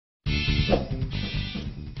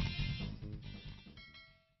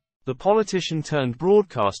The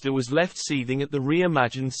politician-turned-broadcaster was left seething at the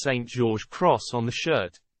reimagined St. George cross on the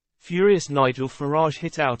shirt. Furious Nigel Farage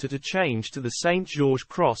hit out at a change to the St. George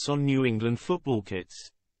cross on New England football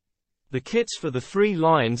kits. The kits for the three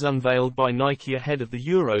lions unveiled by Nike ahead of the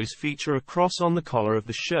Euros feature a cross on the collar of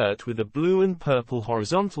the shirt with a blue and purple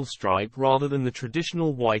horizontal stripe rather than the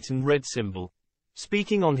traditional white and red symbol.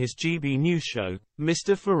 Speaking on his GB News show,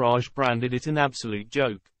 Mr. Farage branded it an absolute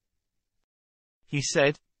joke. He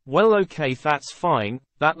said, "Well, okay, that's fine,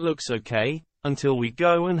 that looks okay, until we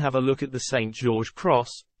go and have a look at the St. George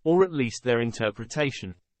cross, or at least their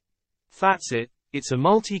interpretation. That's it, it's a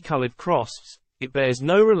multicolored cross. It bears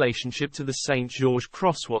no relationship to the St. George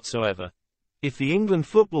cross whatsoever. If the England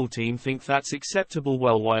football team think that's acceptable,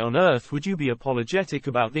 well, why on earth would you be apologetic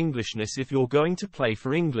about Englishness if you're going to play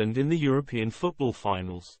for England in the European football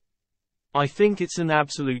finals? I think it's an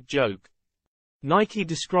absolute joke." Nike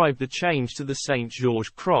described the change to the St.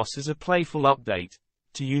 George cross as a playful update,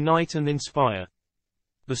 to unite and inspire.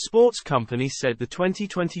 The sports company said the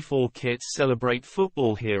 2024 kits celebrate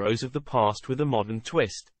football heroes of the past with a modern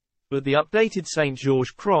twist. But the updated St.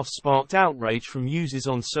 George cross sparked outrage from users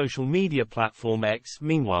on social media platform X.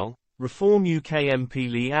 Meanwhile, Reform UK MP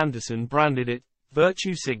Lee Anderson branded it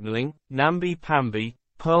virtue signalling, namby-pamby,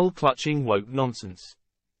 pearl-clutching woke nonsense.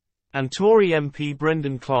 And Tory MP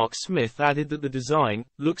Brendan Clark Smith added that the design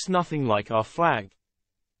looks nothing like our flag.